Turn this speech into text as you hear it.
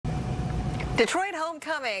Detroit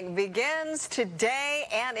Homecoming begins today,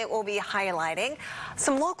 and it will be highlighting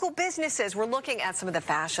some local businesses. We're looking at some of the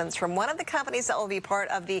fashions from one of the companies that will be part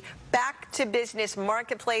of the Back to Business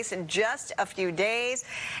Marketplace in just a few days.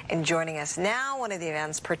 And joining us now, one of the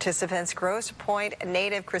event's participants, Grosse Pointe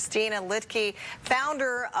native Christin Liedtke,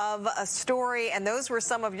 founder of A Story. And those were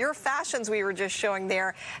some of your fashions we were just showing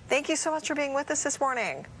there. Thank you so much for being with us this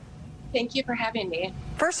morning. Thank you for having me.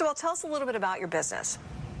 First of all, tell us a little bit about your business.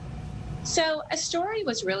 So A Story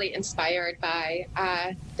was really inspired by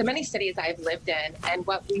the many cities I've lived in and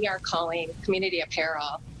what we are calling community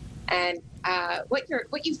apparel. And what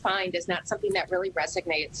you find is not something that really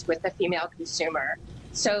resonates with the female consumer.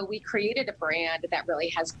 So we created a brand that really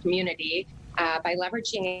has community by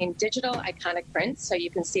leveraging digital iconic prints. So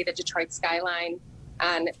you can see the Detroit skyline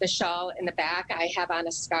on the shawl in the back. I have on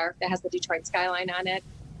a scarf that has the Detroit skyline on it.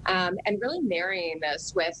 And really marrying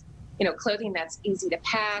this with clothing that's easy to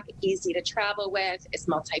pack, easy to travel with, it's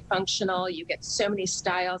multifunctional. You get so many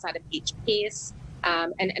styles out of each piece,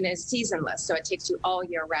 and it's seasonless, so it takes you all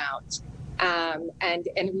year round. And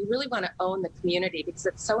we really want to own the community because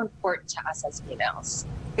it's so important to us as females.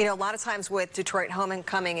 A lot of times with Detroit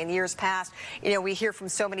Homecoming in years past, we hear from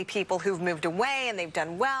so many people who've moved away and they've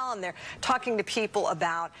done well, and they're talking to people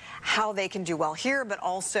about how they can do well here, but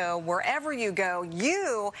also wherever you go.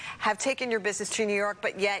 You have taken your business to New York,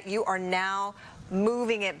 but yet you are now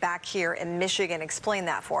moving it back here in Michigan. Explain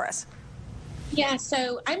that for us. Yeah,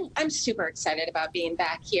 so I'm super excited about being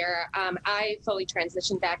back here. I fully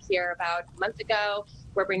transitioned back here about a month ago.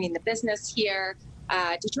 We're bringing the business here.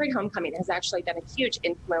 Detroit Homecoming has actually been a huge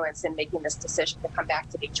influence in making this decision to come back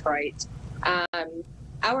to Detroit.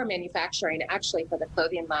 Our manufacturing, actually for the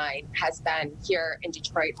clothing line, has been here in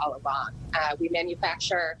Detroit all along. We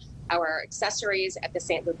manufacture our accessories at the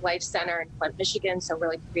St. Luke Life Center in Flint, Michigan, so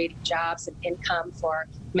really creating jobs and income for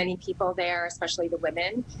many people there, especially the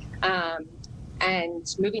women.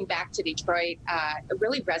 And moving back to Detroit it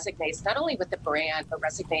really resonates not only with the brand, but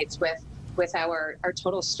resonates with our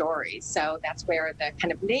total story. So that's where the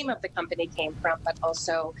kind of name of the company came from, but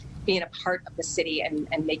also being a part of the city and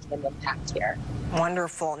making an impact here.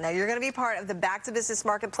 Wonderful. Now you're going to be part of the Back to Business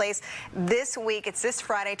Marketplace this week. It's this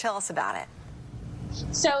Friday. Tell us about it.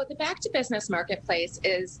 So the Back to Business Marketplace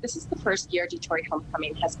this is the first year Detroit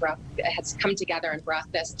Homecoming has come together and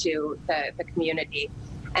brought this to the community.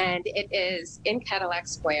 And it is in Cadillac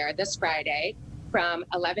Square this Friday from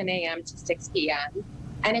 11 a.m. to 6 p.m.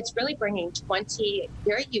 And it's really bringing 20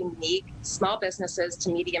 very unique small businesses to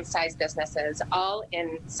medium-sized businesses, all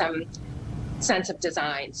in some sense of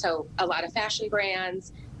design. So a lot of fashion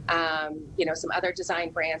brands, some other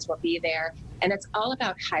design brands will be there. And it's all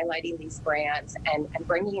about highlighting these brands and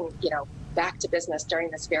bringing, back to business during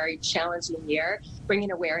this very challenging year,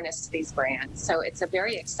 bringing awareness to these brands. So it's a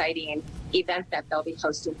very exciting event that they'll be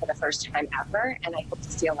hosting for the first time ever, and I hope to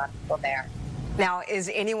see a lot of people there. Now, is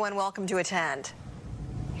anyone welcome to attend?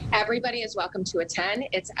 Everybody is welcome to attend.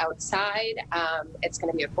 It's outside. It's going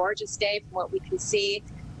to be a gorgeous day from what we can see,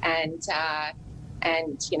 and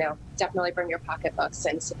definitely bring your pocketbooks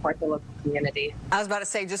and support the local community. I was about to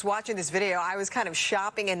say, just watching this video, I was kind of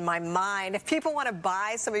shopping in my mind. If people want to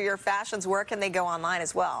buy some of your fashions, where can they go online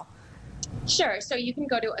as well? Sure. So you can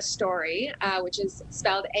go to A Story, which is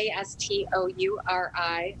spelled ASTOURI.com,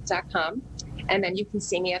 and then you can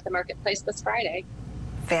see me at the marketplace this Friday.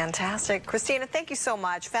 Fantastic. Christina, thank you so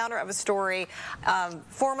much. Founder of A Story,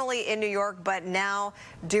 formerly in New York, but now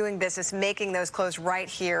doing business, making those clothes right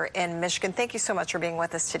here in Michigan. Thank you so much for being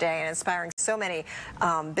with us today and inspiring so many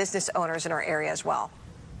business owners in our area as well.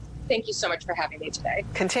 Thank you so much for having me today.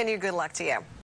 Continued good luck to you.